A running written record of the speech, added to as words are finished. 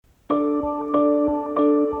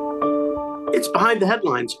It's Behind the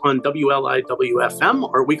Headlines on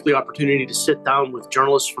WLIWFM, our weekly opportunity to sit down with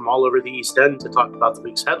journalists from all over the East End to talk about the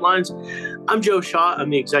week's headlines. I'm Joe Shaw. I'm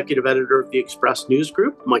the executive editor of the Express News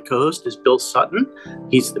Group. My co-host is Bill Sutton.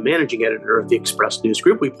 He's the managing editor of the Express News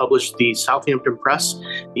Group. We publish the Southampton Press,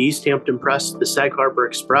 the East Hampton Press, the Sag Harbor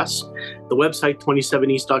Express, the website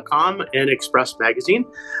 27east.com, and Express Magazine.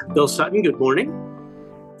 Bill Sutton, good morning.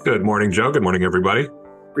 Good morning, Joe. Good morning, everybody.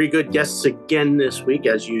 Three good guests again this week,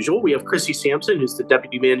 as usual. We have Chrissy Sampson, who's the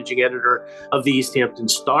deputy managing editor of the East Hampton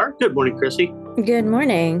Star. Good morning, Chrissy. Good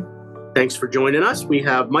morning. Thanks for joining us. We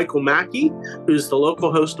have Michael Mackey, who's the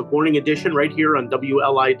local host of Morning Edition right here on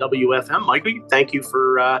WLIWFM. Michael, thank you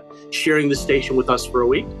for sharing the station with us for a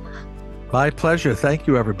week. My pleasure. Thank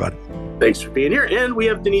you, everybody. Thanks for being here. And we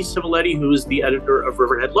have Denise Civiletti, who is the editor of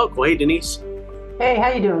Riverhead Local. Hey, Denise. Hey, how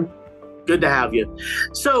you doing? Good to have you.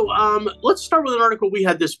 So let's start with an article we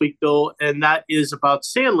had this week, Bill, and that is about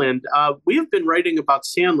Sandland. We have been writing about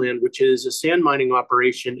Sandland, which is a sand mining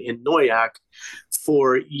operation in Montauk,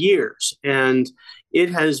 for years. And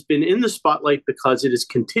it has been in the spotlight because it has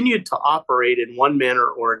continued to operate in one manner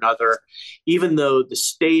or another, even though the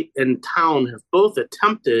state and town have both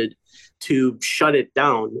attempted to shut it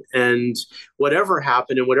down. And whatever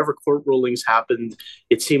happened and whatever court rulings happened,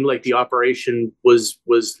 it seemed like the operation was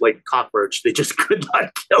like a cockroach. They just could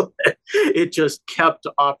not kill it. It just kept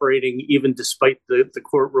operating even despite the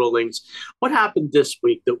court rulings. What happened this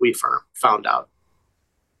week that we found out?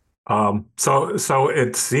 So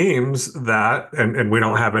it seems that, and we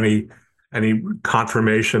don't have any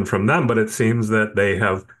confirmation from them, but it seems that they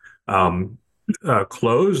have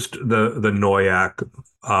closed the Noyak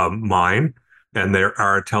mine, and they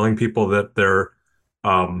are telling people that their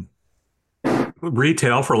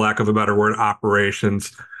retail, for lack of a better word,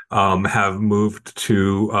 operations have moved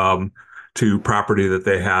to property that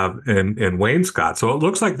they have in Wainscott. So it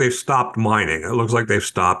looks like they've stopped mining. It looks like they've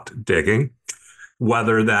stopped digging.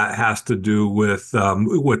 Whether that has to do with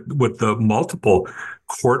the multiple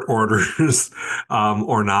court orders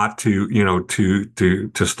or not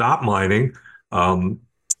to stop mining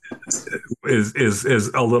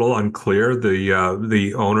is a little unclear.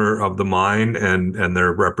 The owner of the mine and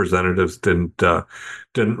their representatives didn't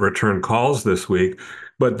return calls this week,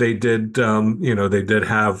 but they did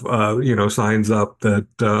have signs up that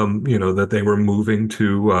that they were moving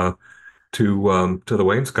to the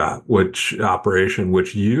Wainscott, which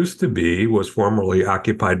was formerly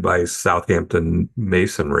occupied by Southampton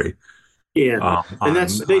Masonry. Yeah, and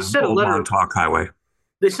they sent a letter. Montauk Highway.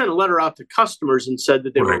 They sent a letter out to customers and said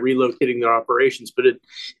that they were relocating their operations. But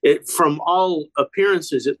it from all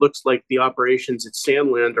appearances, it looks like the operations at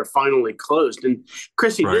Sandland are finally closed. And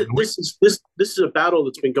Chrissy, this is a battle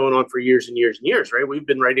that's been going on for years and years and years, right? We've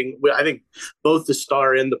been writing. I think both the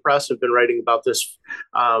Star and the Press have been writing about this.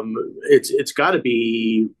 It's got to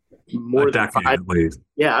be more than 5 years.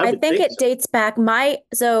 Yeah, I think it dates back.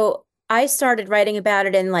 So I started writing about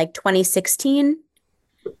it in like 2016.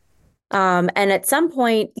 And at some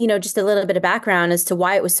point, just a little bit of background as to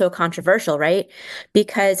why it was so controversial, right?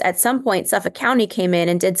 Because at some point, Suffolk County came in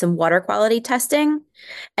and did some water quality testing,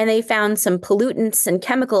 and they found some pollutants and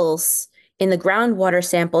chemicals in the groundwater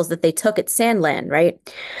samples that they took at Sandland, right?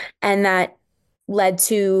 And that led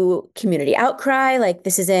to community outcry. Like,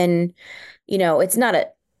 this is in, it's not a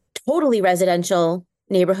totally residential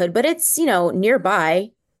neighborhood, but it's,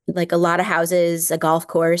 nearby, like a lot of houses, a golf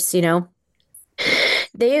course,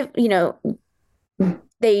 They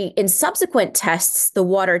in subsequent tests, the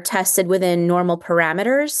water tested within normal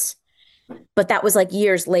parameters, but that was like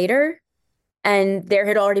years later. And there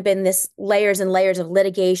had already been this layers and layers of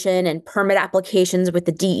litigation and permit applications with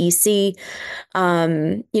the DEC.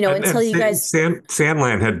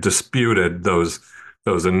 Sandland had disputed those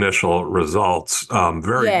initial results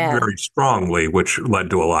very strongly, which led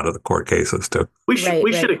to a lot of the court cases too. We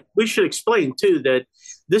should explain too that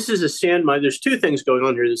this is a sand mine. There's two things going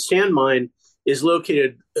on here. The sand mine is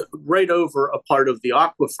located right over a part of the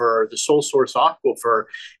aquifer, the sole source aquifer,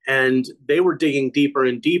 and they were digging deeper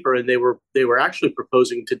and deeper, and they were actually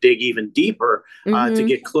proposing to dig even deeper to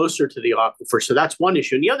get closer to the aquifer. So that's one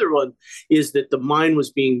issue. And the other one is that the mine was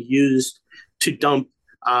being used to dump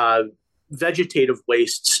vegetative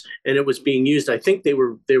wastes, and it was being used. I think they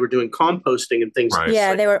were doing composting and things. Right.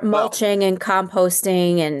 Yeah, they were mulching and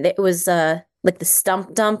composting, and it was like the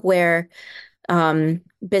stump dump where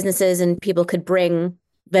businesses and people could bring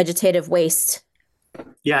vegetative waste.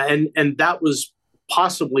 Yeah, and that was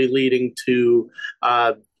possibly leading to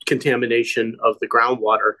contamination of the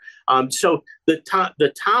groundwater. So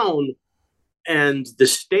the town and the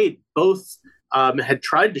state both had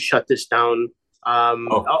tried to shut this down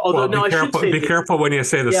Although, well, no, I should say be careful when you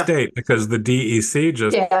say the yeah, state, because the DEC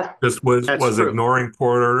just Yeah. was true. ignoring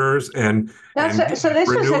court orders and So this is the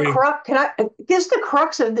renewing. crux. This is the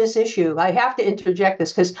crux of this issue. I have to interject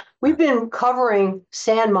this because we've been covering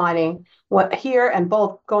sand mining here and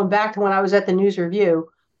both going back to when I was at the News Review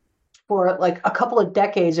for like a couple of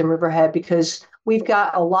decades in Riverhead, because we've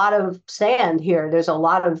got a lot of sand here. There's a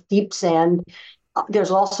lot of deep sand.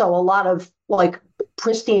 There's also a lot of like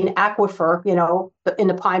pristine aquifer, in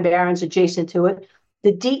the Pine Barrens adjacent to it.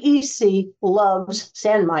 The DEC loves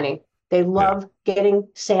sand mining. They love getting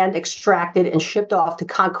sand extracted and shipped off to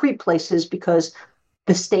concrete places because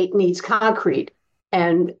the state needs concrete.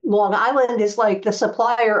 And Long Island is like the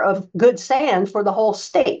supplier of good sand for the whole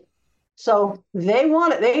state. So they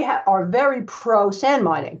want it. They are very pro sand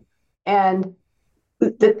mining. And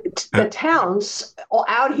the towns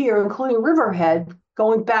out here, including Riverhead,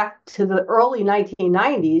 going back to the early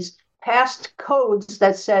 1990s, passed codes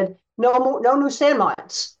that said no new sand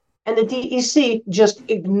mines. And the DEC just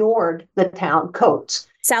ignored the town codes.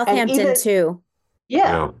 Southampton too.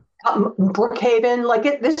 Yeah.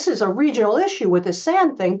 Brookhaven, this is a regional issue with the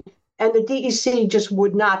sand thing, and the DEC just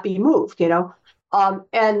would not be moved,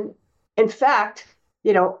 And in fact,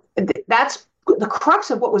 that's the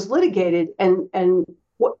crux of what was litigated and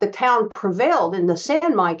what the town prevailed in the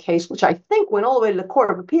sand mine case, which I think went all the way to the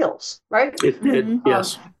Court of Appeals, right? It did,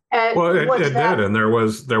 yes. Well, it did, and there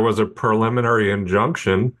was a preliminary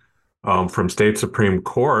injunction from state Supreme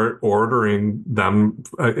Court ordering them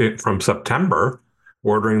from September,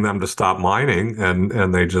 ordering them to stop mining,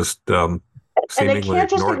 and they just and they can't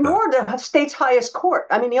just ignore the state's highest court.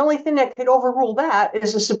 I mean, the only thing that could overrule that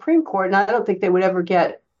is the Supreme Court, and I don't think they would ever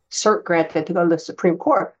get cert granted to go to the Supreme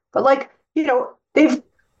Court. But they've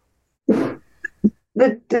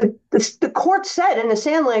the court said in the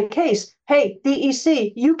Sandland case, hey,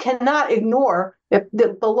 DEC, you cannot ignore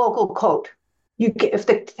the local code. If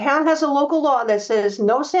the town has a local law that says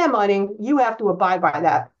no sand mining, you have to abide by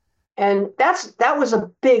that. And that was a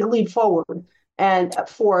big leap forward and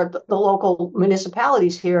for the local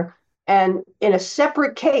municipalities here. And in a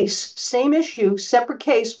separate case, same issue, separate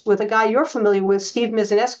case with a guy you're familiar with, Steve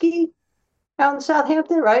Mizaneski, out in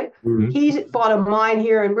Southampton, right? Mm-hmm. He bought a mine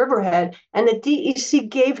here in Riverhead, and the DEC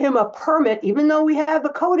gave him a permit, even though we have a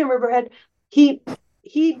code in Riverhead. They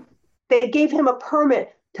gave him a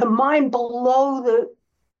permit to mine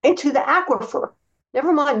into the aquifer.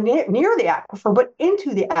 Never mind near the aquifer, but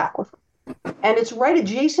into the aquifer. And it's right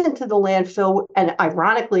adjacent to the landfill. And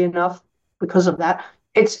ironically enough, because of that,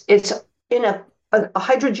 it's in a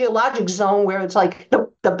hydrogeologic zone where it's like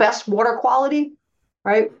the best water quality,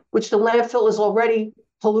 right? Which the landfill is already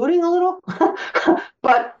polluting a little.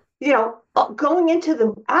 But, going into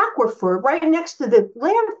the aquifer right next to the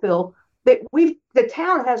landfill, the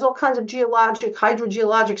town has all kinds of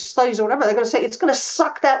hydrogeologic studies or whatever. They're going to say it's going to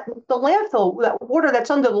suck the landfill, that water that's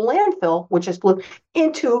under the landfill, which is polluted,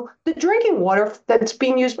 into the drinking water that's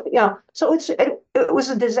being used. So it was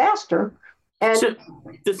a disaster. And so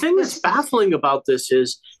the thing that's baffling about this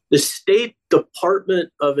is the State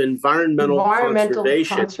Department of Environmental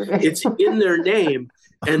Conservation. It's in their name,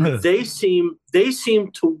 and they seem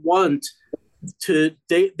to want to.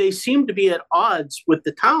 They seem to be at odds with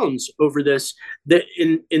the towns over this. That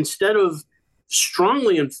instead of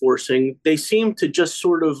strongly enforcing, they seem to just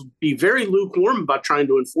sort of be very lukewarm about trying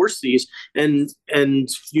to enforce these, and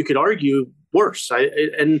you could argue worse. I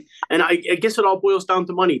guess it all boils down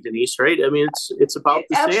to money, Denise, right? I mean, it's about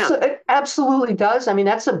the sand. It absolutely does. I mean,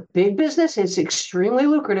 that's a big business. It's extremely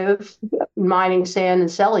lucrative, mining sand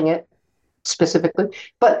and selling it specifically.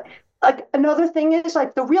 But another thing is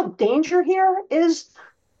the real danger here is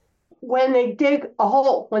when they dig a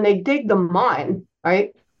hole, when they dig the mine,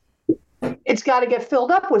 right? It's got to get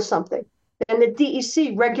filled up with something. And the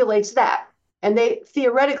DEC regulates that. And they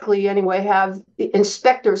theoretically, anyway, have the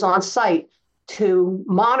inspectors on site to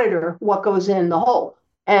monitor what goes in the hole.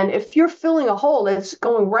 And if you're filling a hole that's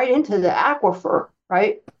going right into the aquifer,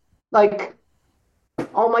 right?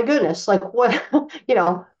 Oh my goodness, what,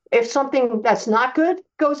 if something that's not good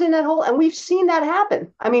goes in that hole, and we've seen that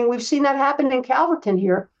happen. I mean, we've seen that happen in Calverton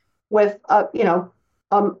here with, a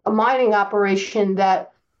mining operation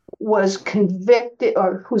that was convicted,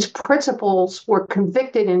 or whose principals were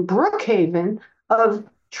convicted in Brookhaven of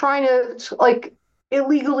trying to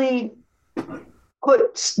illegally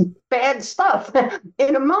put bad stuff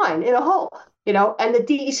in a mine, in a hole, and the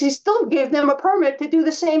DEC still gave them a permit to do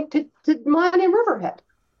the same to mine in Riverhead.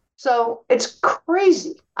 So it's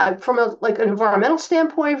crazy from an environmental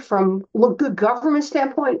standpoint, from good government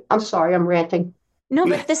standpoint. I'm sorry, I'm ranting. No,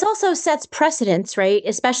 but this also sets precedents, right?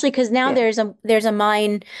 Especially because now there's a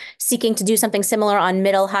mine seeking to do something similar on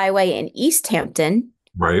Middle Highway in East Hampton.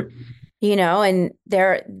 Right. And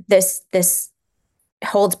this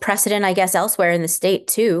holds precedent, I guess, elsewhere in the state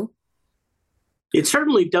too. It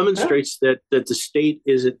certainly demonstrates that the state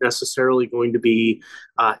isn't necessarily going to be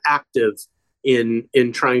active in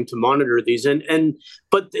trying to monitor these.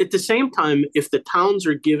 But at the same time, if the towns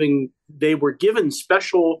they were given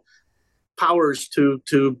special powers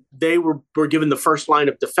they were given the first line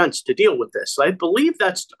of defense to deal with this. I believe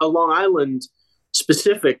that's a Long Island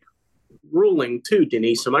specific ruling too,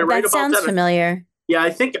 Denise. Am I right about that? That sounds familiar. Yeah, I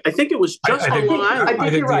think it was just on Long Island. I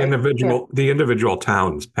think the individual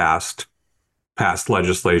towns passed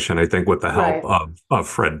legislation, I think, with the help of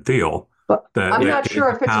Fred Thiel. But I'm not sure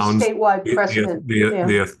if it's a statewide precedent.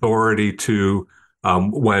 The authority to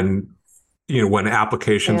when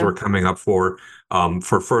applications were coming up for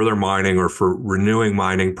further mining or for renewing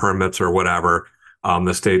mining permits or whatever,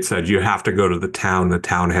 the state said you have to go to the town. The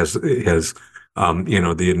town has the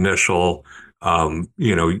initial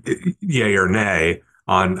yay or nay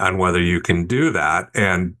on whether you can do that.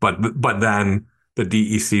 But then the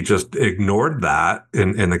DEC just ignored that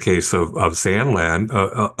in the case of Sandland,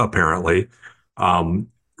 apparently,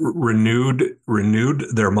 renewed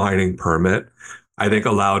their mining permit. I think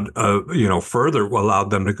allowed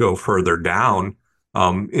them to go further down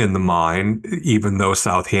in the mine, even though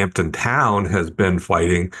Southampton town has been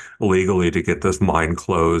fighting legally to get this mine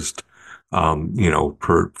closed,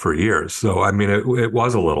 for years. So, I mean, it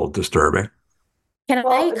was a little disturbing. Can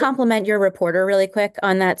I compliment your reporter really quick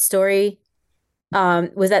on that story?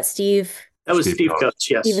 Was that Steve? That was Steve Coates,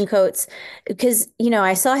 yes. Stephen Coates. Because,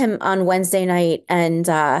 I saw him on Wednesday night and,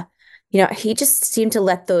 he just seemed to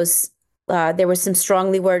let those, there was some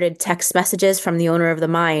strongly worded text messages from the owner of the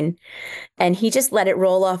mine, and he just let it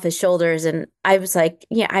roll off his shoulders. And I was like,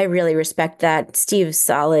 yeah, I really respect that. Steve's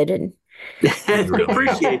solid. And I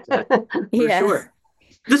appreciate that. For sure.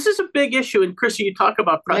 This is a big issue, and Chrissy, you talk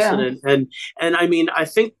about precedent, and I mean, I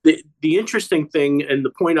think the interesting thing and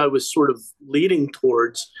the point I was sort of leading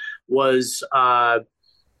towards was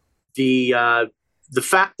the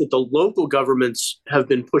fact that the local governments have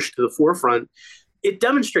been pushed to the forefront. It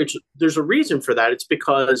demonstrates there's a reason for that. It's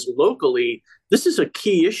because locally, this is a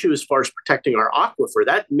key issue as far as protecting our aquifer.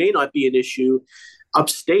 That may not be an issue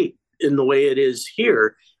upstate in the way it is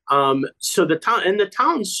here. So the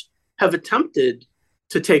towns have attempted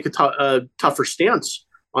to take a tougher stance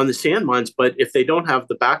on the sand mines, but if they don't have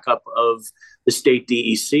the backup of the state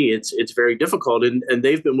DEC, it's very difficult. And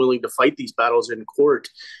they've been willing to fight these battles in court.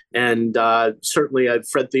 And certainly,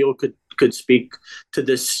 Fred Thiel could speak to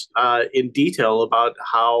this in detail about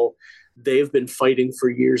how they've been fighting for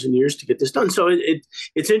years and years to get this done. So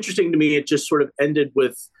it's interesting to me. It just sort of ended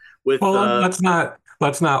with. Well, let's not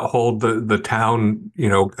hold the town,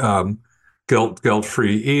 guilt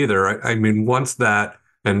free either. I mean, once that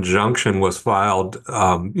injunction was filed,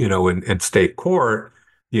 in state court,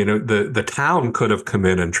 the town could have come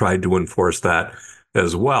in and tried to enforce that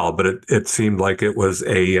as well. But it seemed like it was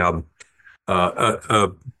I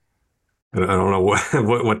don't know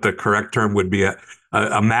what the correct term would be,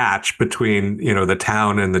 a match between, the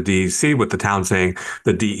town and the DEC, with the town saying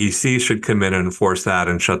the DEC should come in and enforce that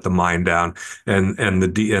and shut the mine down, and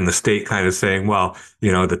the state kind of saying, well,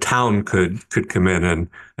 the town could come in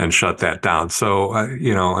and shut that down. So,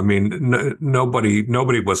 I mean,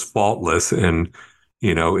 nobody was faultless in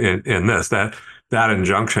this. That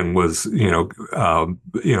injunction was,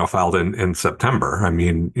 filed in September. I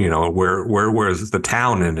mean, where was the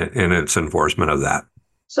town in its enforcement of that?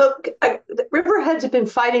 So Riverhead's been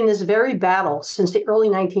fighting this very battle since the early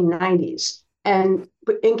 1990s, and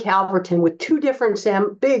in Calverton, with two different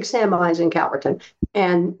big sand mines in Calverton.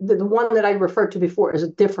 And the one that I referred to before is a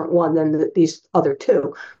different one than these other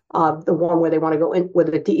two. The one where they want to go in, where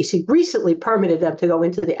the DEC recently permitted them to go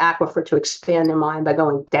into the aquifer to expand their mine by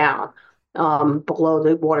going down below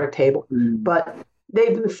the water table. But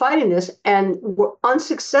they've been fighting this and were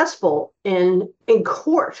unsuccessful in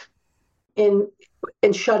court in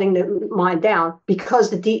shutting the mine down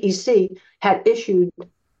because the DEC had issued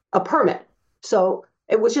a permit. So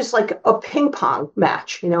it was just like a ping pong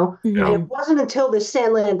match, And it wasn't until the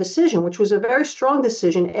Sandland decision, which was a very strong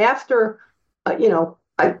decision after, I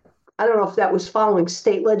don't know if that was following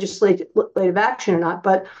state legislative action or not,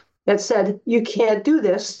 but that said, you can't do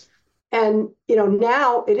this. And,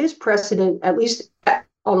 now it is precedent, at least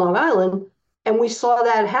on Long Island. And we saw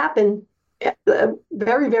that happen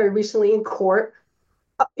very, very recently in court.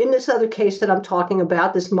 In this other case that I'm talking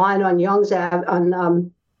about, this mine on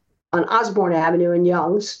Osborne Avenue in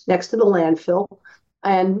Youngs, next to the landfill,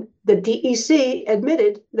 And the DEC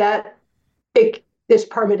admitted that this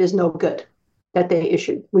permit is no good that they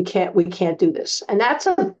issued. We can't do this, and that's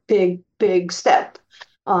a big step.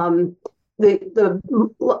 The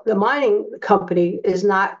mining company is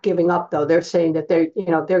not giving up, though. They're saying that they're going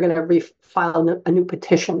to refile a new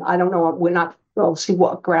petition. I don't know. We'll see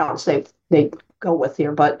what grounds they go with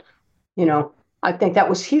here, but I think that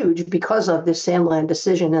was huge because of this Sandland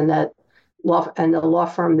decision and the law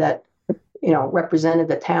firm that represented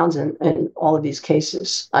the towns in all of these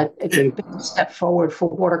cases. It's a big step forward for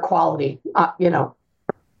water quality. Yeah,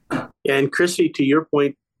 and Chrissy, to your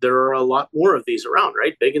point, there are a lot more of these around,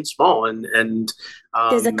 right? Big and small, and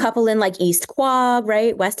there's a couple in like East Quogue,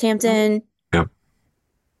 right? West Hampton. Yeah.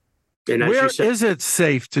 And Where is it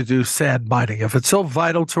safe to do sand mining if it's so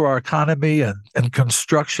vital to our economy and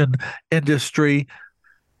construction industry?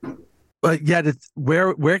 But yet,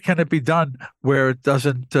 where can it be done where it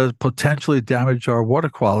doesn't potentially damage our water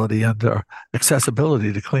quality and our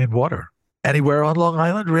accessibility to clean water? Anywhere on Long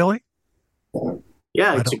Island, really?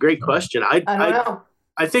 Yeah, it's a great question. I don't know.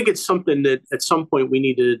 I think it's something that at some point we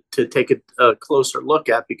need to take a closer look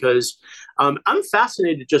at, because I'm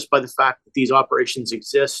fascinated just by the fact that these operations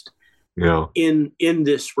exist in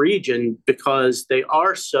this region, because they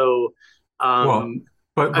are so.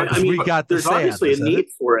 But there's obviously a need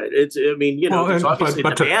for it. There's obviously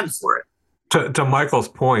a demand for it. To Michael's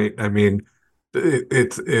point, I mean,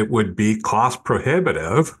 it would be cost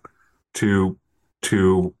prohibitive to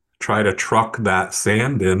try to truck that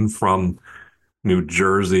sand in from New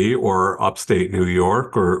Jersey or upstate New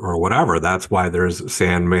York or whatever. That's why there's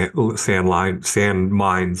sand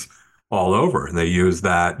mines all over, and they use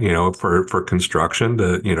that for construction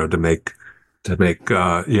to make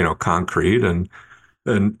concrete and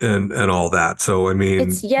all that. So I mean,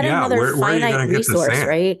 it's yet another finite resource,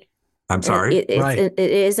 right? I'm sorry. It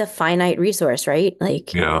is a finite resource, right?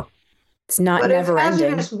 Like, it's not never ending. But if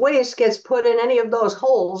hazardous waste gets put in any of those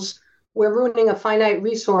holes, we're ruining a finite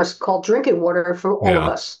resource called drinking water for all of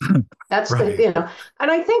us. That's right.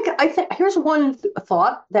 And I think here's one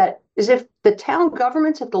thought, that is, if the town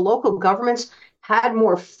governments, if the local governments had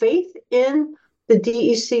more faith in the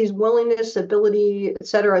DEC's willingness, ability, et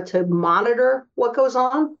cetera, to monitor what goes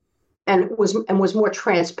on and was more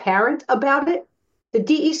transparent about it, the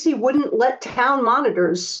DEC wouldn't let town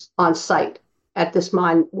monitors on site at this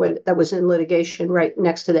mine that was in litigation right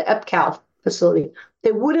next to the EPCAL facility.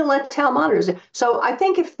 They wouldn't let town monitors. So I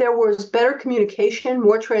think if there was better communication,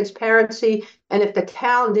 more transparency, and if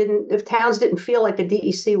towns didn't feel like the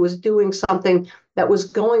DEC was doing something that was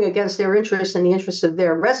going against their interests and the interests of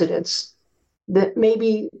their residents, that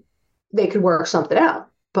maybe they could work something out.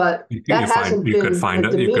 But you could find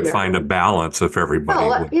a balance if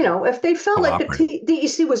everybody if they felt like the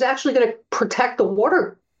DEC was actually going to protect the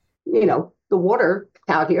water, the water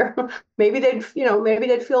out here, maybe they'd feel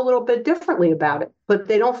a little bit differently about it. But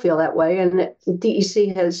they don't feel that way, and the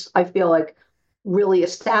DEC has, I feel like, really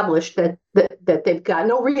established that they've got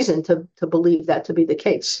no reason to believe that to be the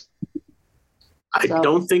case. I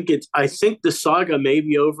don't think I think the saga may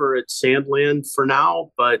be over at Sandland for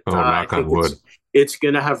now, but I think it's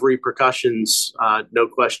going to have repercussions, no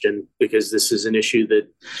question, because this is an issue that,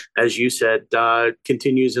 as you said,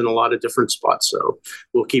 continues in a lot of different spots. So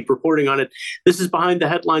we'll keep reporting on it. This is Behind the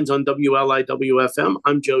Headlines on WLIW-FM.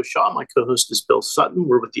 I'm Joe Shaw. My co-host is Bill Sutton.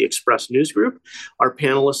 We're with the Express News Group. Our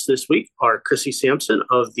panelists this week are Chrissy Sampson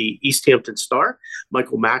of the East Hampton Star,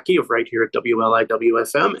 Michael Mackey of right here at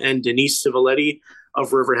WLIW-FM, and Denise Civiletti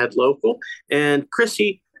of Riverhead Local. And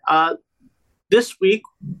Chrissy, this week,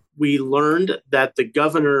 we learned that the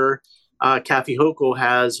governor, Kathy Hochul,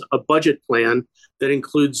 has a budget plan that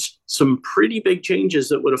includes some pretty big changes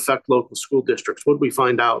that would affect local school districts. What did we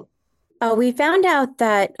find out? We found out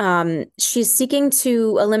that she's seeking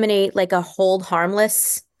to eliminate like a hold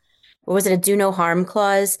harmless, or was it a do no harm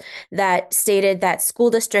clause that stated that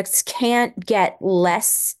school districts can't get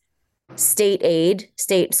less state aid,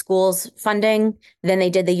 state schools funding than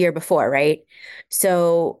they did the year before, right?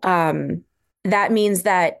 So that means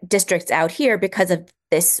that districts out here, because of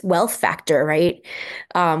this wealth factor, right,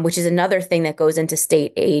 which is another thing that goes into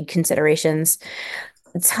state aid considerations,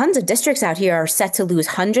 tons of districts out here are set to lose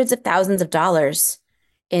hundreds of thousands of dollars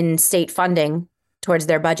in state funding towards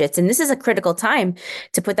their budgets. And this is a critical time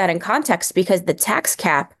to put that in context, because the tax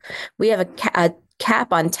cap, we have a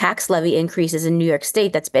cap on tax levy increases in New York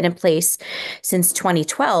State that's been in place since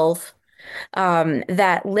 2012.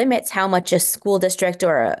 That limits how much a school district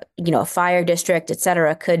or a fire district, et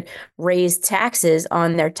cetera, could raise taxes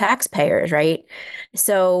on their taxpayers, right?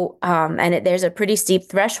 So, there's a pretty steep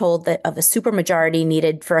threshold of a supermajority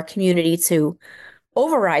needed for a community to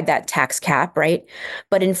override that tax cap, right?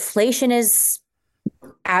 But inflation is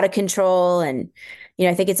out of control, and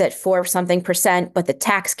I think it's at 4 something percent, but the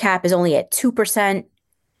tax cap is only at 2%.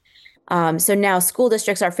 So now school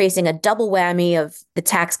districts are facing a double whammy of the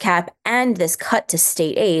tax cap and this cut to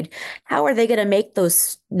state aid. How are they going to make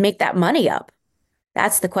that money up?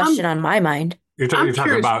 That's the question on my mind. You're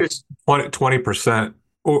talking about 20%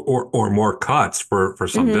 or more cuts for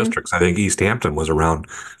some districts. I think East Hampton was around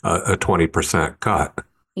a 20% cut.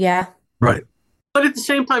 Yeah. Right. But at the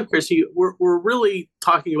same time, Chrissy, we're really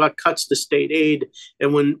talking about cuts to state aid.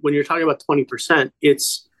 And when you're talking about 20%,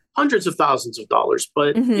 it's hundreds of thousands of dollars.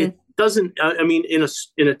 But it doesn't, I mean,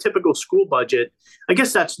 in a typical school budget, I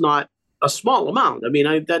guess that's not a small amount. I mean,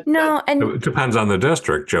 and it depends on the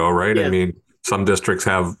district, Joe, right? Yeah. I mean, some districts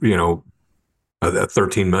have, a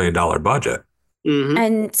 $13 million budget. Mm-hmm.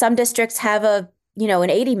 And some districts have an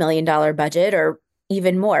 $80 million budget or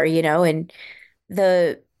even more, and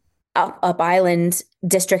the up island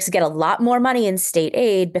districts get a lot more money in state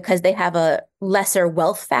aid because they have a lesser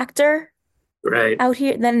wealth factor out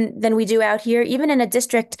here than we do out here. Even in a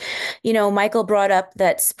district, Michael brought up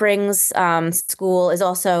that Springs school is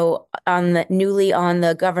also newly on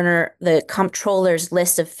the comptroller's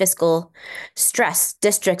list of fiscal stress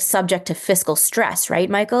districts subject to fiscal stress, right,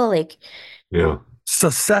 Michael? Yeah.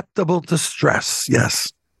 Susceptible to stress,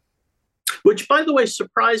 yes. Which, by the way,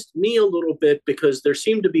 surprised me a little bit because there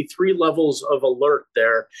seemed to be 3 levels of alert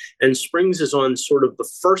there, and Springs is on sort of the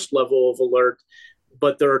first level of alert,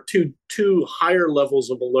 but there are two higher levels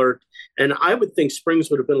of alert. And I would think Springs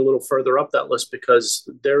would have been a little further up that list because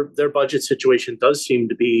their budget situation does seem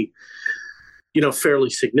to be, fairly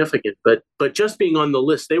significant. But just being on the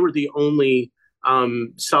list, they were the only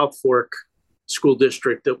South Fork school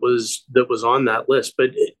district that was on that list.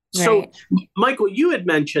 But so, Michael, you had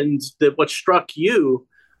mentioned that what struck you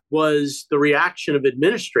was the reaction of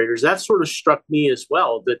administrators. That sort of struck me as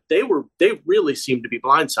well, that they really seemed to be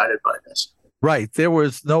blindsided by this. Right. There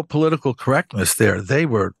was no political correctness there. They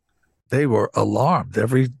were alarmed.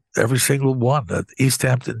 Every single one. East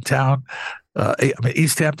Hampton town,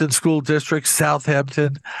 East Hampton school district,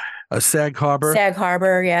 Southampton, Sag Harbor.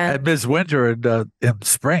 Yeah. And Ms. Winter in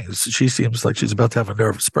Springs. She seems like she's about to have a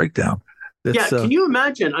nervous breakdown. Can you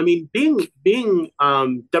imagine? I mean, being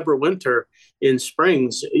Deborah Winter in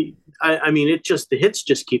Springs, I mean, the hits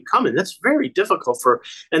just keep coming. That's very difficult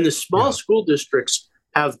and the small school districts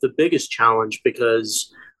have the biggest challenge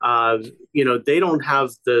because, they don't have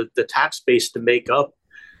the tax base to make up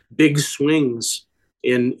big swings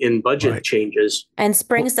in budget changes. And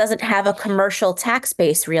Springs doesn't have a commercial tax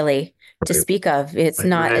base really to speak of. It's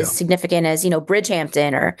not as significant as,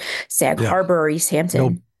 Bridgehampton or Sag Harbor or East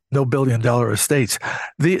Hampton. No billion-dollar estates.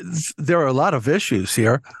 There are a lot of issues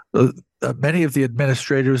here. Many of the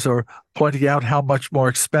administrators are pointing out how much more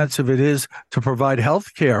expensive it is to provide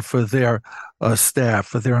health care for their staff,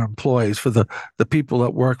 for their employees, for the people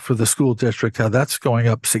that work for the school district. How that's going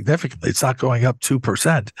up significantly. It's not going up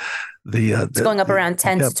 2%. It's going up around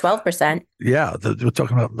 10 to 12%. Yeah, we're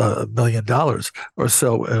talking about $1 million or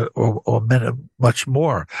so, or much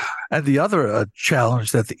more. And the other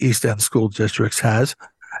challenge that the East End school districts has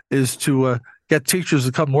is to get teachers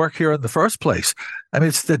to come work here in the first place. I mean,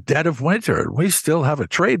 it's the dead of winter, and we still have a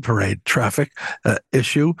trade parade traffic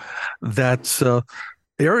issue that's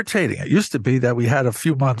irritating. It used to be that we had a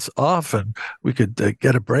few months off and we could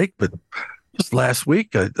get a break, but just last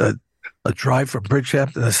week, a drive from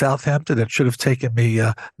Bridgehampton to Southampton that should have taken me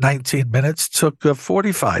 19 minutes took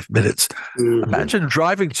 45 minutes. Mm-hmm. Imagine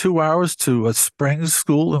driving 2 hours to a Springs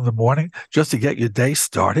school in the morning just to get your day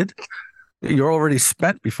started. You're already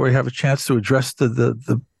spent before you have a chance to address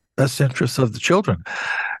the best interests of the children.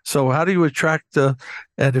 So how do you attract? And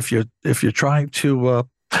if you're trying to,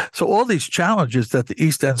 so all these challenges that the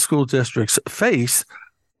East End school districts face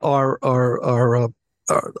are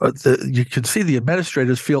you can see the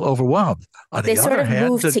administrators feel overwhelmed. They sort of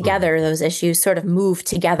move together. Those issues sort of move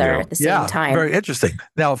together at the same time. Very interesting.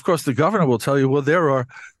 Now, of course, the governor will tell you, well, there are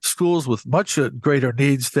schools with much greater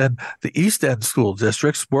needs than the East End school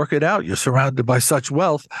districts. Work it out. You're surrounded by such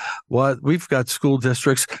wealth. Well, we've got school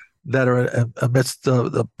districts that are amidst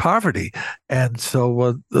the poverty, and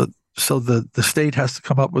so the state has to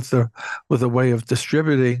come up with a way of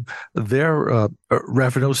distributing their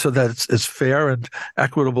revenue so that it's fair and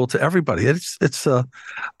equitable to everybody.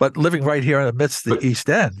 But living right here in the midst of the East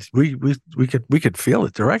End, we could feel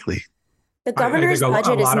it directly. The governor's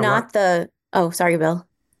budget is not the. Oh, sorry, Bill.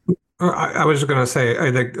 I was just going to say,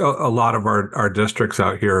 I think a lot of our districts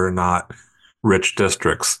out here are not rich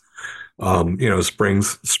districts.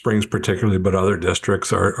 Springs particularly, but other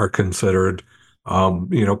districts are considered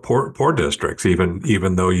poor districts,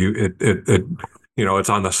 even though it's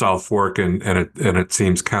on the South Fork and it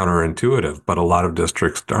seems counterintuitive, but a lot of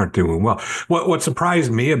districts aren't doing well. What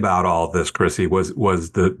surprised me about all this, Chrissy, was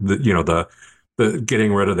the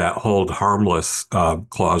getting rid of that hold harmless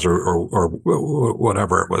clause or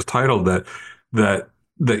whatever it was titled, that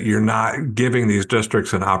you're not giving these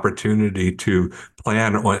districts an opportunity to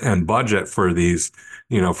plan and budget for these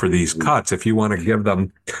cuts. If you want to give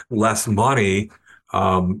them less money,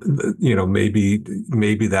 maybe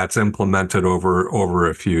that's implemented over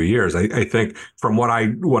a few years. I think from what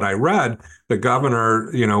I read, the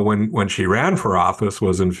governor, when she ran for office,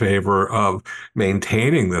 was in favor of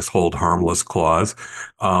maintaining this hold harmless clause,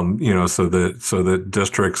 so that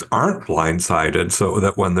districts aren't blindsided, so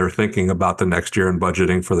that when they're thinking about the next year and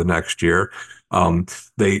budgeting for the next year,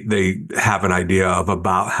 they have an idea of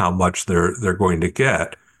about how much they're going to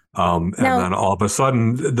get. And then all of a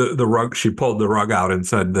sudden, she pulled the rug out and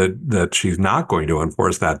said that she's not going to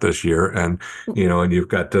enforce that this year. And you've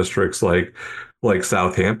got districts like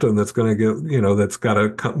Southampton that's going to that's got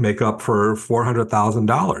to make up for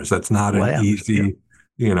 $400,000. That's not an easy,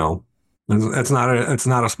 it's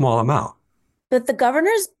not a small amount. But the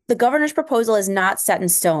governor's proposal is not set in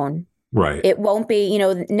stone. Right. It won't be,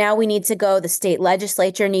 now we need to go, the state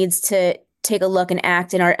legislature needs to take a look and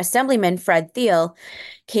act. And our Assemblyman, Fred Thiel,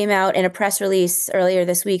 came out in a press release earlier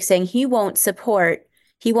this week saying he won't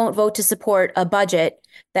vote to support a budget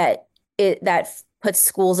that puts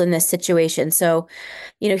schools in this situation. So,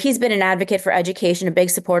 he's been an advocate for education, a big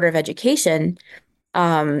supporter of education,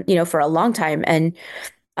 for a long time. And,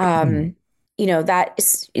 that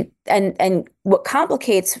is, and what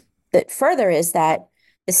complicates it further is that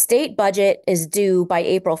the state budget is due by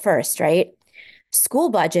April 1st, right? School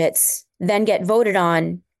budgets then get voted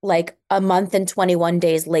on like a month and 21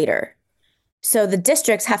 days later. So the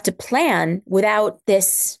districts have to plan with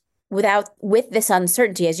this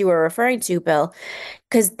uncertainty, as you were referring to, Bill,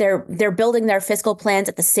 because they're building their fiscal plans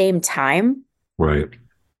at the same time. Right.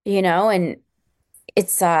 And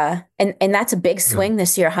it's and that's a big swing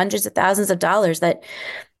this year, hundreds of thousands of dollars that,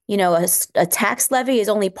 a tax levy is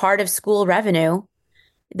only part of school revenue.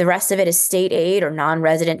 The rest of it is state aid or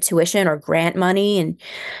non-resident tuition or grant money. And,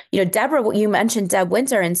 Deborah, you mentioned Deb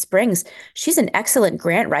Winter in Springs. She's an excellent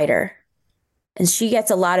grant writer. And she gets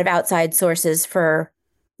a lot of outside sources for,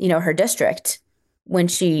 her district when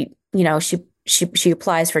she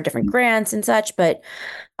applies for different grants and such. But,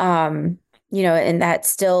 and that's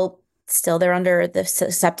still they're under the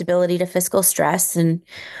susceptibility to fiscal stress. And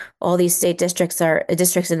all these districts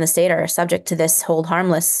in the state are subject to this hold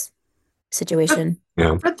harmless situation.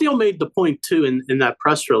 Yeah. Fred Thiel made the point, too, in that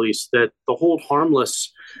press release that the hold harmless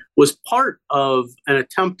was part of an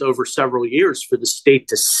attempt over several years for the state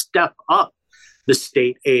to step up the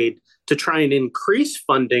state aid to try and increase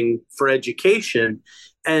funding for education.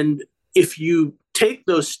 And if you take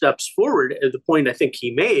those steps forward, the point I think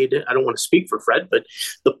he made, I don't want to speak for Fred, but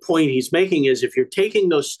the point he's making is if you're taking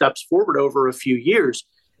those steps forward over a few years,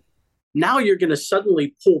 now you're going to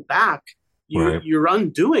suddenly pull back. You're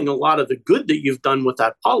undoing a lot of the good that you've done with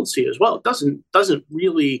that policy as well. It doesn't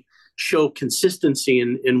really show consistency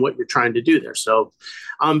in what you're trying to do there. So,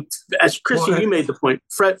 as Chrissy, you made the point,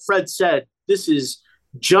 Fred said this is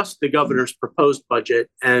just the governor's proposed budget,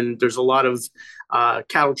 and there's a lot of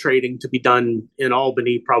cattle trading to be done in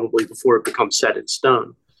Albany probably before it becomes set in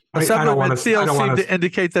stone. Assemblyman Thiel seemed to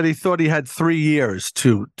indicate that he thought he had 3 years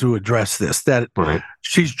to address this, that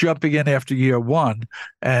she's jumping in after year one,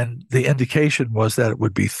 and the indication was that it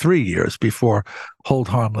would be 3 years before hold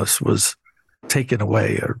harmless was taken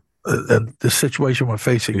away, or the situation we're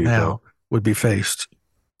facing now would be faced.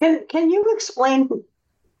 Can you explain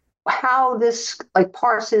how this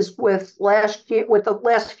parses with last year? With the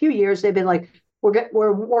last few years, they've been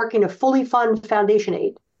we're working to fully fund foundation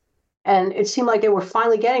aid. And it seemed like they were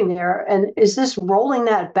finally getting there. And is this rolling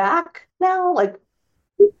that back now?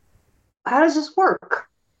 How does this work?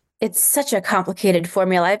 It's such a complicated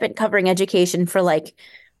formula. I've been covering education for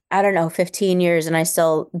 15 years, and I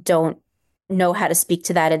still don't know how to speak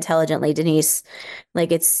to that intelligently, Denise.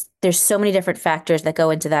 There's so many different factors that go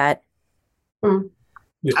into that. Yeah,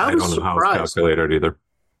 I don't know how it's calculated either.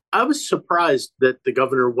 I was surprised that the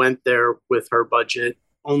governor went there with her budget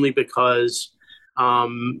only because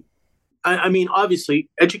obviously,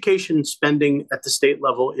 education spending at the state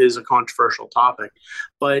level is a controversial topic,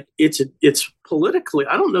 but it's politically,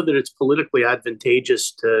 I don't know that it's politically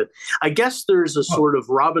advantageous to, I guess there's a sort of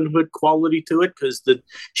Robin Hood quality to it because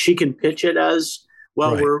she can pitch it as,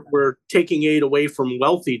 well, we're taking aid away from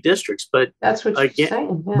wealthy districts, but that's what you're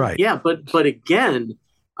saying. Yeah. Right. Yeah. But again,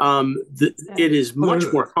 it is much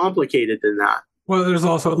more complicated than that. Well, there's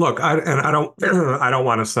also look, I don't I don't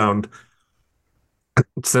want to sound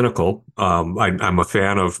cynical. I'm a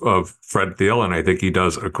fan of Fred Thiel, and I think he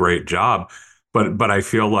does a great job. But I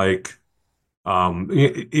feel like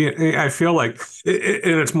I feel like,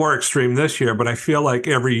 and it's more extreme this year, but I feel like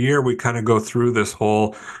every year we kind of go through this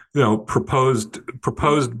whole,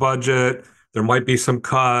 proposed budget. There might be some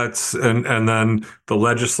cuts, and then the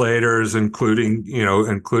legislators, including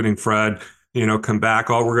Fred, come back.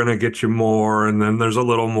 Oh, we're going to get you more, and then there's a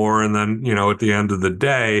little more, and then at the end of the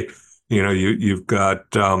day, you've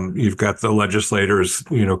got the legislators,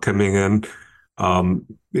 coming in,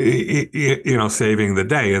 saving the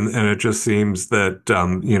day. And it just seems that,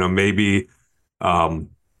 um,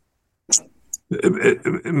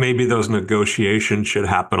 maybe those negotiations should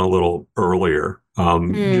happen a little earlier,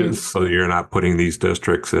 just so you're not putting these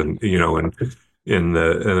districts in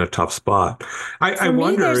a tough spot. I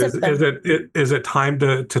wonder, is it time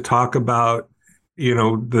to talk about,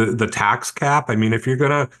 the tax cap? I mean, if you're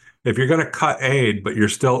gonna cut aid, but you're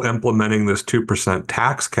still implementing this 2%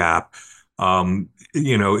 tax cap,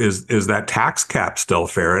 is that tax cap still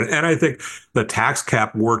fair? And I think the tax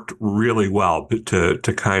cap worked really well to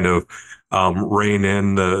kind of rein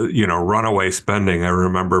in the runaway spending. I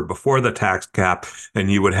remember before the tax cap, and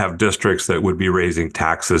you would have districts that would be raising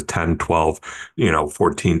taxes 10, 12,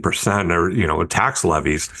 14%, or tax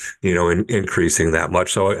levies, increasing that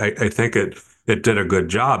much. So I think it did a good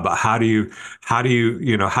job. But how do you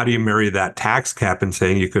marry that tax cap and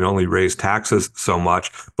saying you can only raise taxes so much,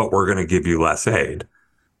 but we're going to give you less aid?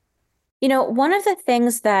 One of the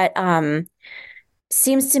things that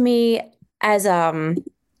seems to me as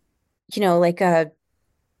like a,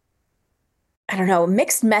 I don't know,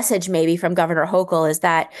 mixed message maybe from Governor Hochul is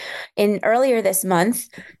that earlier this month,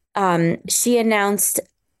 she announced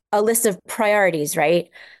a list of priorities, right?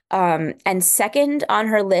 And second on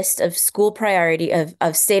her list of school priority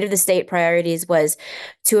of state of the state priorities was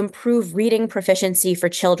to improve reading proficiency for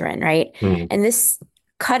children, right? Mm. And this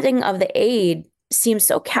cutting of the aid seems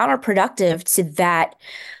so counterproductive to that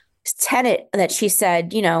tenet that she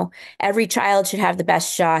said, every child should have the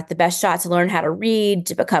best shot to learn how to read,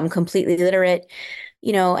 to become completely literate,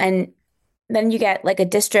 and then you get like a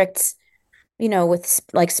district, with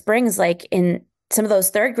like Springs, like in some of those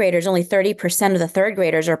third graders, only 30% of the third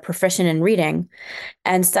graders are proficient in reading.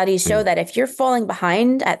 And studies show that if you're falling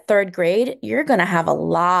behind at third grade, you're going to have a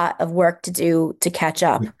lot of work to do to catch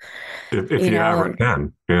up. If you ever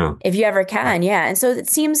can, yeah. If you ever can, yeah. And so it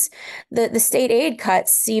seems the state aid cut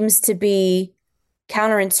seems to be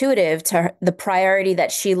counterintuitive to the priority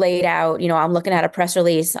that she laid out. I'm looking at a press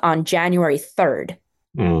release on January 3rd.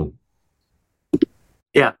 Mm.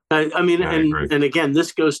 Yeah, I mean, and again,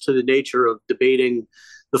 this goes to the nature of debating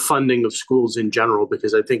the funding of schools in general,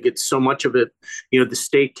 because I think it's so much of it, the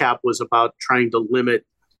state cap was about trying to limit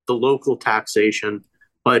the local taxation,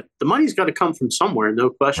 but the money's got to come from somewhere, no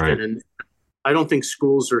question. Right. And I don't think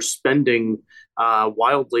schools are spending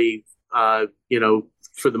wildly, for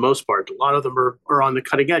the most part. A lot of them are on the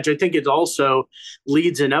cutting edge. I think it also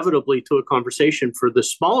leads inevitably to a conversation for the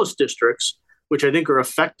smallest districts, which I think are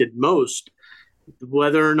affected most,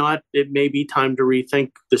 whether or not it may be time to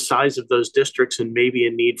rethink the size of those districts and maybe a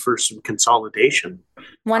need for some consolidation.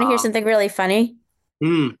 Want to hear something really funny?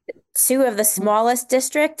 Two of the smallest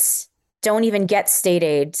districts don't even get state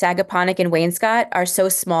aid. Sagaponack and Wainscott are so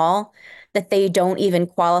small that they don't even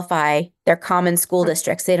qualify. They're common school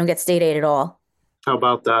districts. They don't get state aid at all. How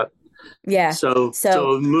about that? Yeah. So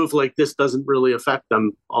a move like this doesn't really affect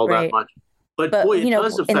them all that much. But boy, it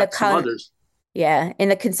does affect some others. Yeah, in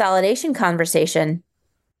the consolidation conversation,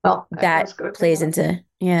 that plays into,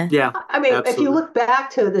 Yeah. I mean, absolutely. If you look back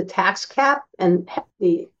to the tax cap and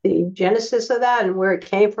the genesis of that and where it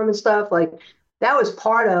came from and stuff, like that was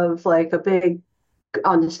part of like a big,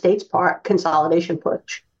 on the state's part, consolidation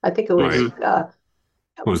push. I think it was, Right.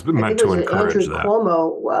 It was meant to encourage Andrew that.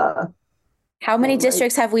 Cuomo. How many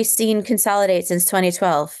districts have we seen consolidate since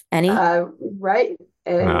 2012? Any? Right.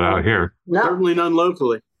 And, Not out here. No. Certainly none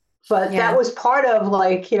locally. But that was part of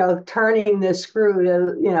like, turning the screw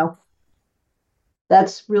to,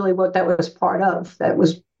 that's really what that was part of. That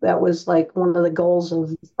was like one of the goals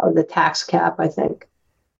of the tax cap, I think.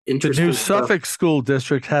 The new Suffolk School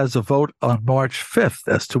District has a vote on March 5th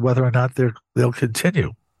as to whether or not they'll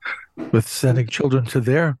continue with sending children to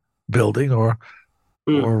their building or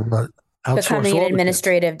becoming an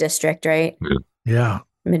administrative district, right? Yeah.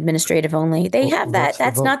 Administrative only. They have that.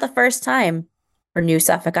 That's not the first time for New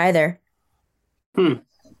Suffolk either. Did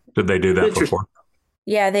they do that before?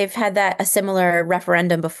 Yeah, they've had a similar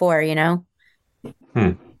referendum before,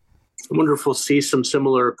 I wonder if we'll see some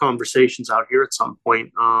similar conversations out here at some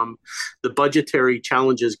point. The budgetary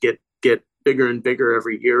challenges get bigger and bigger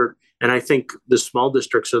every year, and I think the small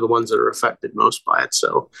districts are the ones that are affected most by it.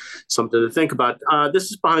 So, something to think about. This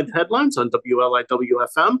is Behind the Headlines on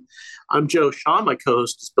WLIW-FM. I'm Joe Shaw. My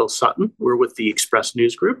co-host is Bill Sutton. We're with the Express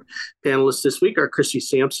News Group. Panelists this week are Chrissy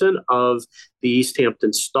Sampson of the East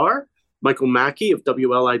Hampton Star, Michael Mackey of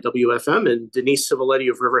WLIW-FM, and Denise Civiletti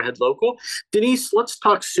of Riverhead Local. Denise, let's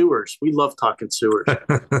talk sewers. We love talking sewers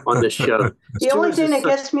on this show. The only thing that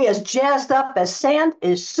gets me as jazzed up as sand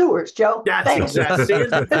is sewers, Joe. That's exactly.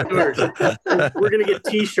 Sand and sewers. We're going to get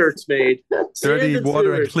T-shirts made. Dirty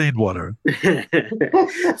water and clean water.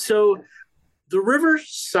 So the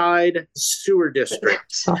Riverside Sewer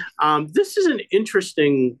District. This is an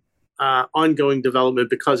interesting ongoing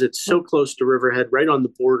development because it's so close to Riverhead, right on the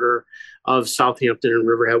border of Southampton and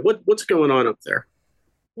Riverhead. What's going on up there?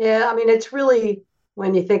 Yeah, I mean, it's really,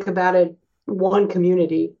 when you think about it, one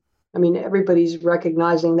community. I mean, everybody's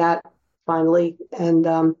recognizing that finally, and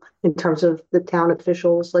in terms of the town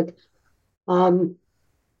officials,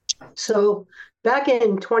 so back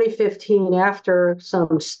in 2015, after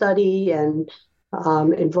some study and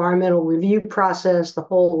environmental review process, the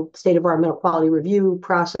whole state environmental quality review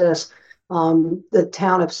process, the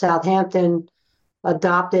town of Southampton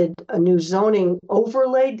adopted a new zoning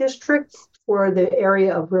overlay district for the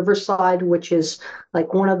area of Riverside, which is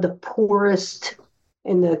like one of the poorest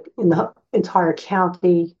in the entire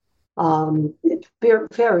county.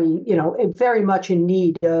 Very much in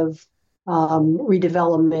need of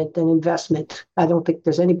redevelopment and investment. I don't think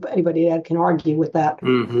there's anybody that can argue with that.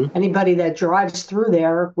 Mm-hmm. Anybody that drives through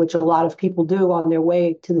there, which a lot of people do on their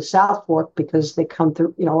way to the South Fork because they come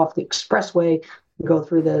through, off the expressway, and go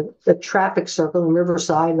through the traffic circle in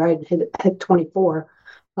Riverside, right, hit 24.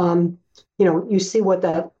 You see what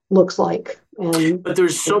that looks like. But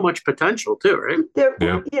there's so much potential too, right?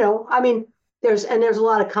 There's a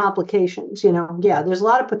lot of complications. There's a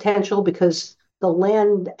lot of potential because the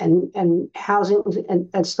land and housing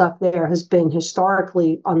and stuff there has been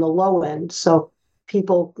historically on the low end. So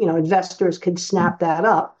people, investors could snap that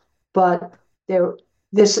up. But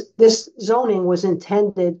this zoning was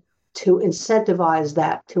intended to incentivize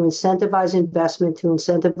that, to incentivize investment, to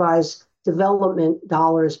incentivize development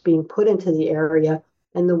dollars being put into the area.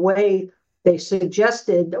 And the way they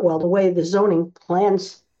suggested, the way the zoning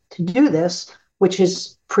plans to do this, which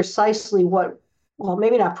is precisely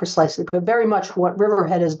maybe not precisely, but very much what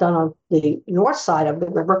Riverhead has done on the north side of the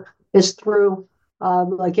river, is through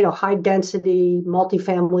high density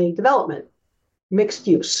multifamily development, mixed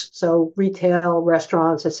use. So retail,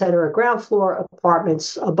 restaurants, et cetera, ground floor,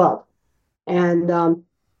 apartments above. And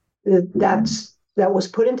that was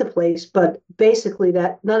put into place, but basically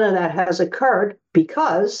none of that has occurred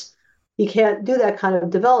because you can't do that kind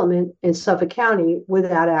of development in Suffolk County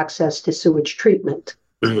without access to sewage treatment.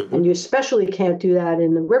 Mm-hmm. And you especially can't do that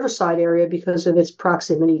in the Riverside area because of its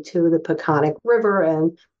proximity to the Peconic River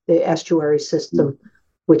and the estuary system,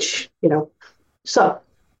 which,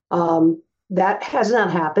 that has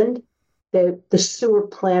not happened. The sewer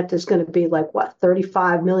plant is going to be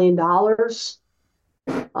 $35 million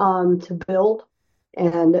to build.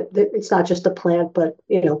 And it's not just a plant, but,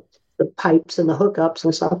 the pipes and the hookups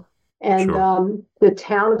and stuff. And sure. The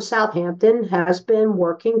town of Southampton has been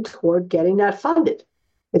working toward getting that funded.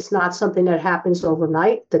 It's not something that happens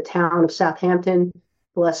overnight. The town of Southampton,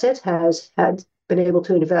 bless it, had been able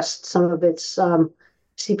to invest some of its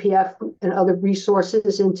CPF and other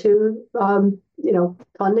resources into,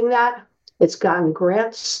 funding that. It's gotten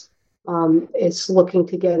grants. It's looking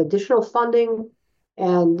to get additional funding,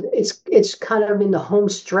 and it's kind of in the home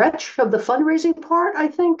stretch of the fundraising part, I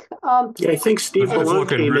think. I think Steve Malone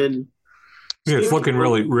came in. Yeah, it's looking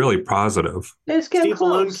really, really positive. Steve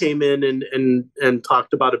Malone came in and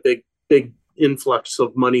talked about a big influx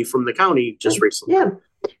of money from the county just recently. Yeah,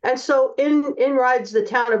 and so in rides the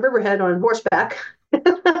town of Riverhead on horseback at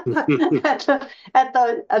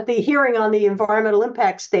the hearing on the environmental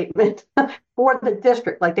impact statement for the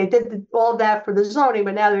district. Like they did all of that for the zoning,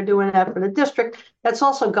 but now they're doing that for the district. That's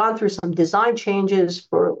also gone through some design changes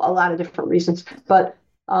for a lot of different reasons, but.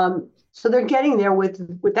 So they're getting there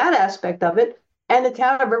with that aspect of it. And the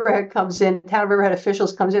town of Riverhead town of Riverhead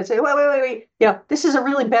officials comes in and say, wait. This is a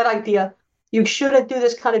really bad idea. You shouldn't do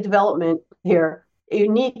this kind of development here. You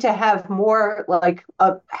need to have more like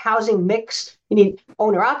a housing mix. You need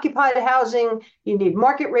owner-occupied housing. You need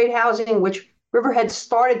market rate housing, which Riverhead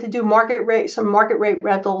started to do some market rate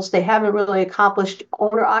rentals. They haven't really accomplished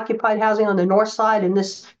owner-occupied housing on the north side in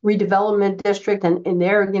this redevelopment district and in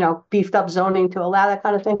their, beefed up zoning to allow that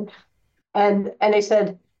kind of thing. And they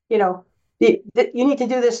said, you need to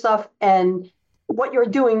do this stuff, and what you're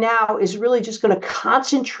doing now is really just going to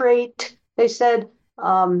concentrate, they said,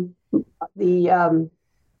 the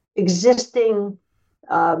existing,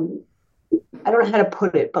 I don't know how to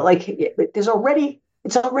put it, but like it's already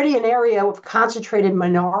an area of concentrated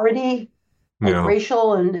minority, like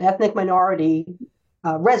racial and ethnic minority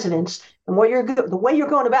residents. And the way you're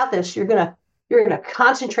going about this, you're gonna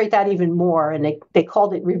concentrate that even more. And they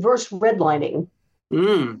called it reverse redlining,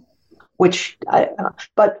 which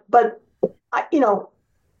but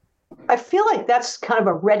I feel like that's kind of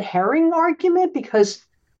a red herring argument, because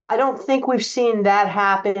I don't think we've seen that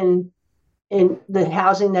happen in the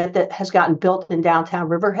housing that has gotten built in downtown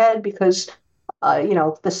Riverhead, because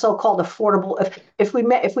the so-called affordable. If we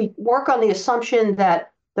work on the assumption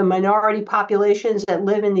that the minority populations that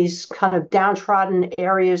live in these kind of downtrodden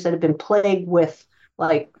areas that have been plagued with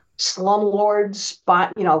like slumlords,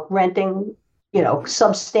 renting,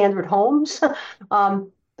 substandard homes,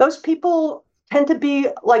 those people tend to be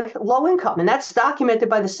like low income, and that's documented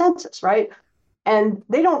by the census, right? And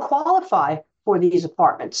they don't qualify for these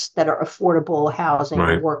apartments that are affordable housing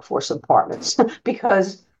or workforce apartments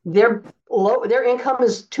because their income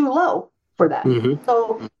is too low for that.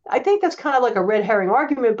 So I think that's kind of like a red herring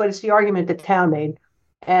argument, but it's the argument that town made.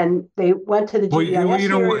 And they went to the GIS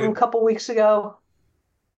hearing a couple weeks ago.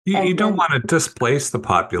 You don't want to displace the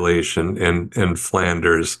population in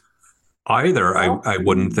Flanders either. Well, I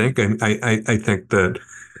wouldn't think. I think that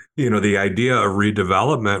the idea of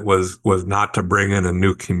redevelopment was not to bring in a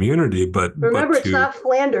new community, but it's not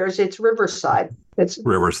Flanders, it's Riverside. It's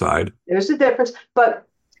Riverside. There's a difference, but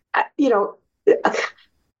I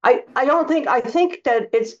think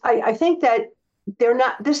that they're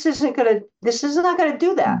not. This isn't not going to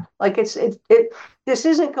do that. Like this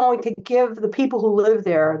isn't going to give the people who live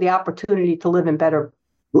there the opportunity to live in better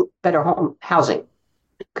home housing.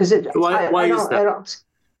 Because why is that?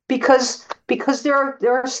 Because the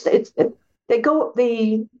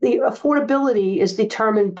affordability is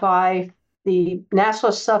determined by the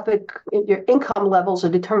Nassau-Suffolk. Your income levels are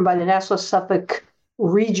determined by the Nassau-Suffolk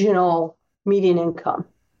regional median income,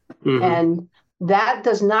 and that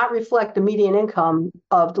does not reflect the median income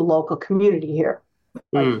of the local community here.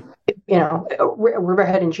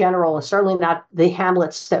 Riverhead in general, and certainly not the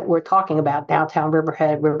hamlets that we're talking about, downtown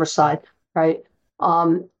Riverhead, Riverside, right?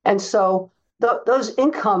 And so those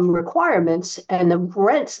income requirements and the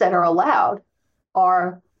rents that are allowed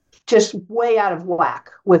are just way out of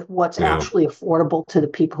whack with what's actually affordable to the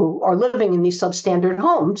people who are living in these substandard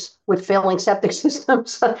homes with failing septic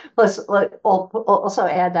systems. Let's also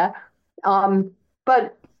add that.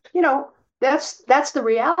 But that's the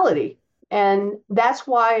reality, and that's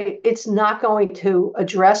why it's not going to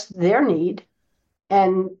address their need,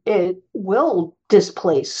 and it will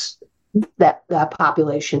displace that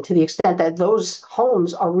population to the extent that those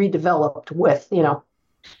homes are redeveloped with, and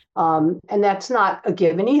that's not a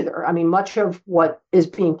given either. I mean, much of what is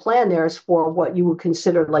being planned there is for what you would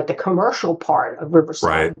consider like the commercial part of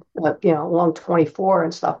Riverside, along 24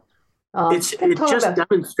 and stuff. It just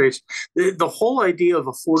demonstrates the whole idea of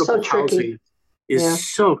affordable housing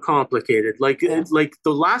is so complicated. Like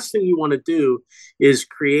the last thing you want to do is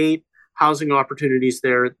create housing opportunities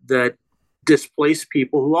there that displace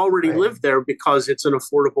people who already live there because it's an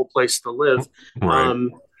affordable place to live. I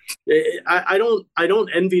don't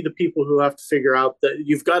envy the people who have to figure out that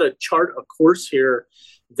you've got to chart a course here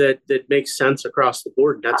that makes sense across the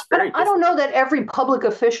board. That's very I don't know that every public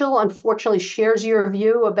official, unfortunately, shares your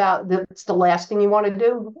view about it's the last thing you want to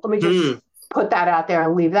do. Let me just put that out there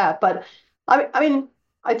and leave that. But I mean,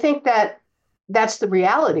 I think that that's the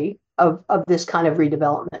reality of this kind of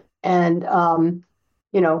redevelopment. And,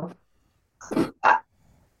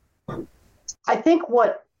 I think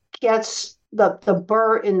what gets the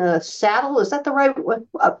burr in the saddle, is that the right one?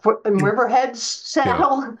 In Riverhead's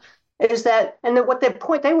saddle, is that, and then what the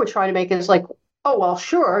point they were trying to make is like, oh, well,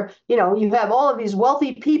 sure, you have all of these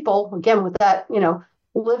wealthy people, again, with that,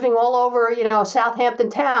 living all over, Southampton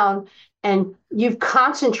town, and you've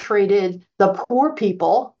concentrated the poor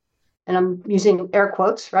people, and I'm using air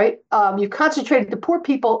quotes, right? You've concentrated the poor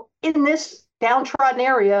people in this downtrodden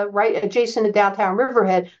area, right, adjacent to downtown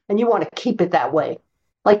Riverhead, and you want to keep it that way.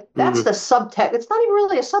 Like, that's the subtext. It's not even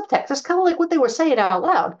really a subtext. It's kind of like what they were saying out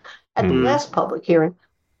loud at the last public hearing.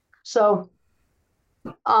 So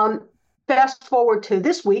fast forward to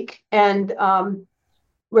this week, and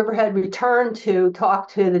Riverhead returned to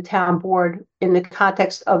talk to the town board in the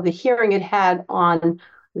context of the hearing it had on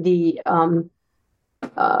the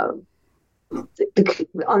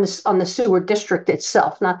sewer district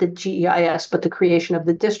itself, not the GEIS, but the creation of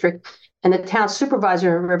the district. And the town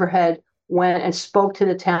supervisor in Riverhead went and spoke to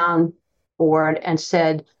the town board and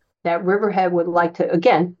said that Riverhead would like to,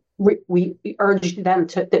 again, we urged them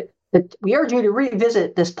we urge you to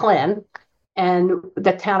revisit this plan. And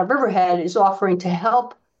the town of Riverhead is offering to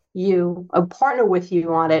help you, partner with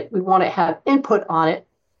you on it. We want to have input on it.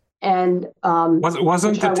 And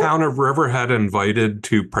wasn't the town of Riverhead invited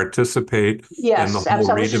to participate in the whole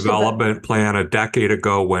redevelopment plan a decade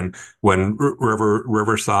ago when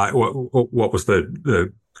Riverside, what was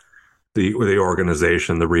the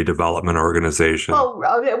organization, the redevelopment organization? Well,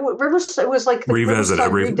 Riverside was like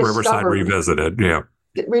Riverside Revisited, yeah.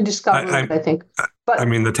 Rediscovered, I think. But I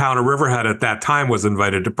mean, the town of Riverhead at that time was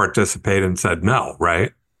invited to participate and said no,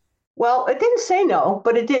 right? Well, it didn't say no,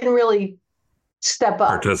 but it didn't really step up.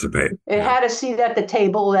 Participate. It had a seat at the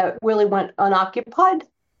table that really went unoccupied.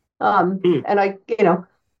 And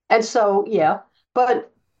so, yeah.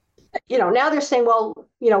 But, now they're saying, well,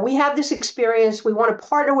 we have this experience. We want to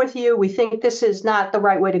partner with you. We think this is not the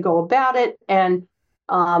right way to go about it. And,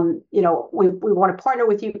 we want to partner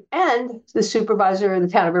with you. And the supervisor of the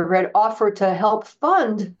town of Riverhead offered to help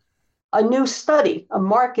fund a new study, a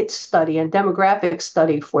market study and demographic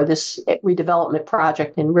study for this redevelopment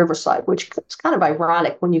project in Riverside, which is kind of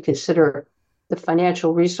ironic when you consider the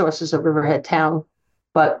financial resources of Riverhead town.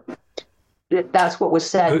 But that's what was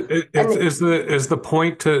said. Is the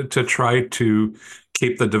point to try to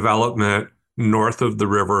keep the development north of the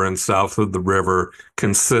river and south of the river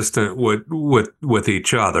consistent with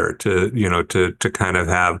each other, to kind of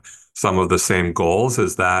have some of the same goals?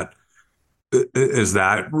 Is that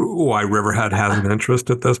why Riverhead has an interest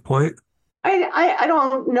at this point? I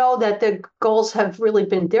don't know that the goals have really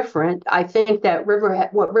been different. I think that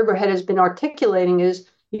what Riverhead has been articulating is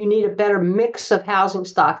you need a better mix of housing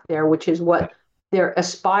stock there, which is what they're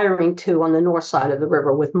aspiring to on the north side of the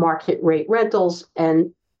river with market rate rentals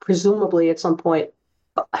and presumably at some point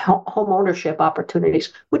home ownership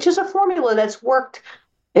opportunities, which is a formula that's worked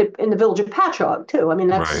in the village of Patchogue too. I mean,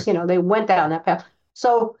 that's, right. They went down that path.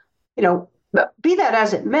 So, be that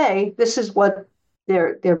as it may, this is what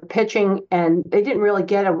they're pitching, and they didn't really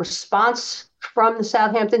get a response from the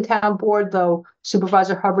Southampton Town Board, though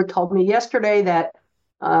Supervisor Hubbard told me yesterday that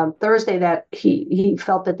Thursday that he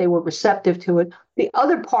felt that they were receptive to it. The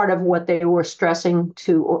other part of what they were stressing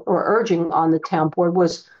to or urging on the town board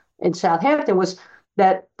was in Southampton was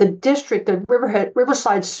that the district, the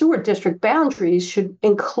Riverside Sewer District boundaries should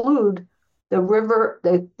include the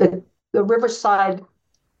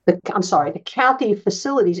county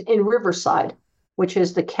facilities in Riverside, which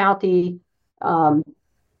is the county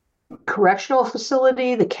correctional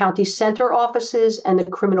facility, the county center offices, and the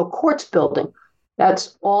criminal courts building.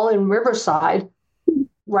 That's all in Riverside,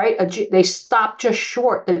 right? They stopped just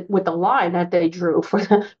short with the line that they drew for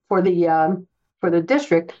the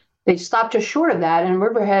district. They stopped just short of that, and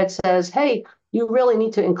Riverhead says, "Hey, you really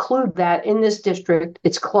need to include that in this district.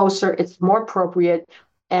 It's closer, it's more appropriate,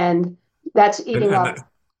 and that's eating up."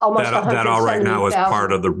 Almost that all right now is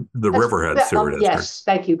part of the Riverhead sewer district. Yes,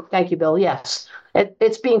 thank you, Bill. Yes,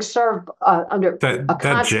 it's being served under a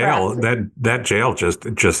contract. That jail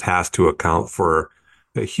just has to account for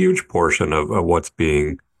a huge portion of what's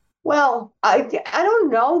being. Well, I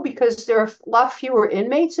don't know, because there are a lot fewer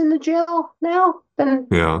inmates in the jail now than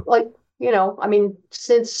I mean,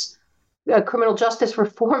 since the Criminal Justice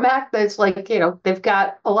Reform Act, it's like they've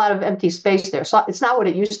got a lot of empty space there. So it's not what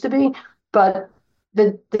it used to be, but.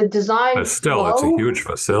 The design, but still, it's a huge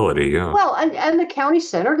facility. Yeah. Well, and the county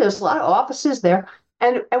center, there's a lot of offices there,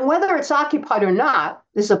 and whether it's occupied or not,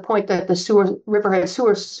 this is a point that the Riverhead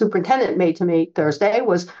sewer superintendent made to me Thursday,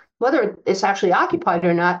 was whether it's actually occupied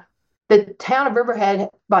or not. The town of Riverhead,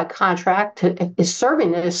 by contract, is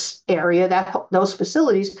serving this area, those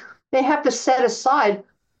facilities. They have to set aside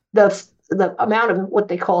the amount of what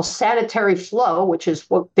they call sanitary flow, which is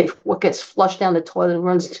what gets flushed down the toilet and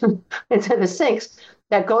runs into the sinks,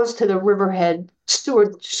 that goes to the Riverhead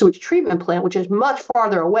sewage treatment plant, which is much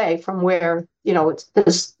farther away from where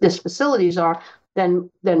this facilities are than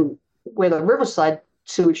where the Riverside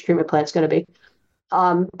sewage treatment plant is going to be.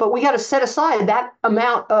 But we got to set aside that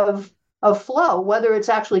amount of flow, whether it's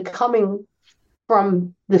actually coming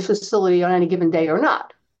from the facility on any given day or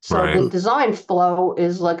not. So right. The design flow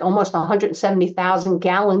is like almost 170,000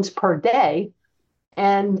 gallons per day,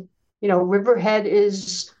 and Riverhead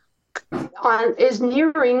is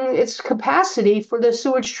nearing its capacity for the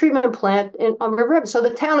sewage treatment plant on Riverhead. So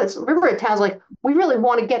Riverhead town's like, we really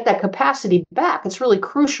want to get that capacity back. It's really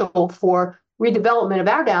crucial for redevelopment of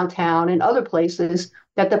our downtown and other places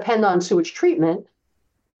that depend on sewage treatment.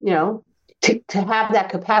 To have that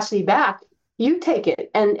capacity back, you take it,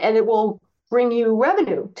 and it will bring you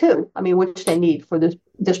revenue too. I mean, which they need for this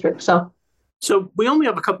district. So So we only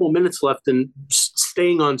have a couple of minutes left, and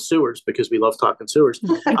staying on sewers because we love talking sewers.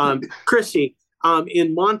 Chrissy,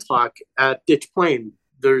 in Montauk at Ditch Plain,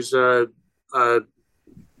 there's a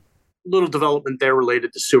little development there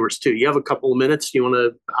related to sewers too. You have a couple of minutes. Do you want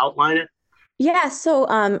to outline it? Yeah. So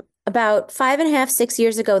about 5.5, 6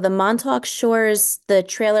 years ago, the Montauk Shores, the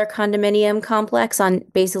trailer condominium complex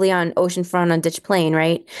basically on oceanfront on Ditch Plain,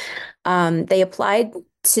 right? They applied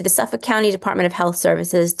to the Suffolk County Department of Health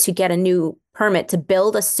Services to get a new permit to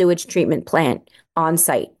build a sewage treatment plant on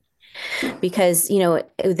site. Because,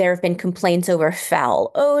 there have been complaints over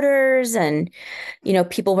foul odors and,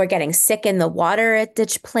 people were getting sick in the water at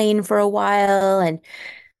Ditch Plain for a while. And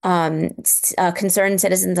concerned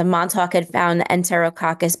citizens of Montauk had found the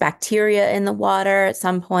Enterococcus bacteria in the water at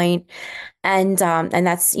some point. And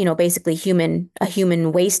that's, basically a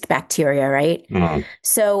human waste bacteria, right? Mm-hmm.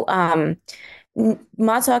 So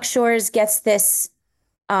Montauk Shores gets this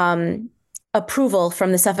approval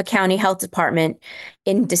from the Suffolk County Health Department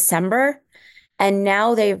in December. And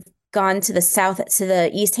now they've gone to the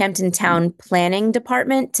East Hampton Town Planning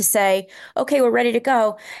Department to say, okay, we're ready to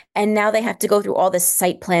go. And now they have to go through all this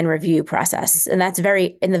site plan review process. And that's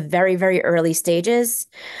in the very, very early stages.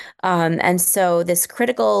 And so this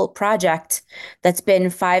critical project that's been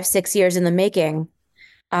 5-6 years in the making,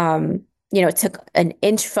 it took an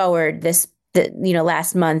inch forward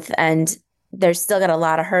last month, and there's still got a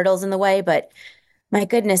lot of hurdles in the way, but my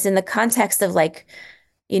goodness, in the context of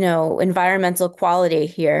environmental quality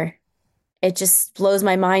here, it just blows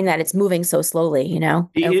my mind that it's moving so slowly, The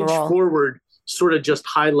overall. inch forward sort of just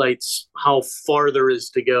highlights how far there is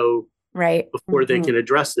to go right before they can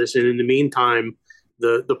address this. And in the meantime,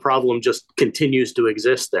 the problem just continues to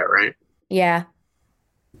exist there, right? Yeah.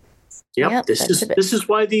 Yep. This is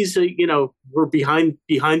why these, we're behind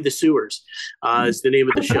the sewers, is the name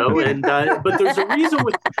of the show. And but there's a reason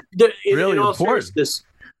really in all important. seriousness,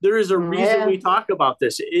 there is a reason we talk about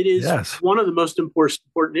this. It is one of the most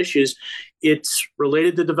important issues. It's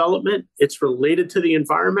related to development. It's related to the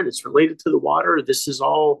environment. It's related to the water. This is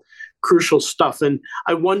all crucial stuff. And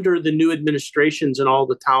I wonder the new administrations and all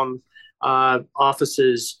the town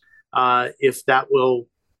offices, if that will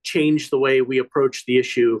change the way we approach the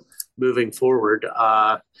issue moving forward.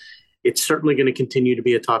 It's certainly going to continue to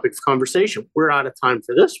be a topic of conversation. We're out of time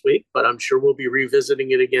for this week, but I'm sure we'll be revisiting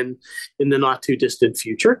it again in the not too distant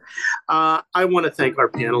future. I want to thank our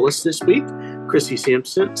panelists this week, Chrissy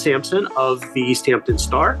Sampson of the East Hampton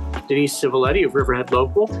Star, Denise Civiletti of Riverhead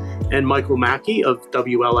Local, and Michael Mackey of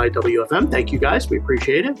WLIWFM. Thank you guys. We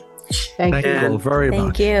appreciate it. Thank you all very much.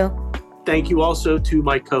 Thank you. Thank you also to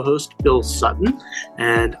my co-host, Bill Sutton.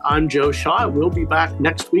 And I'm Joe Shaw. We'll be back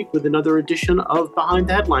next week with another edition of Behind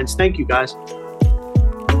the Headlines. Thank you, guys.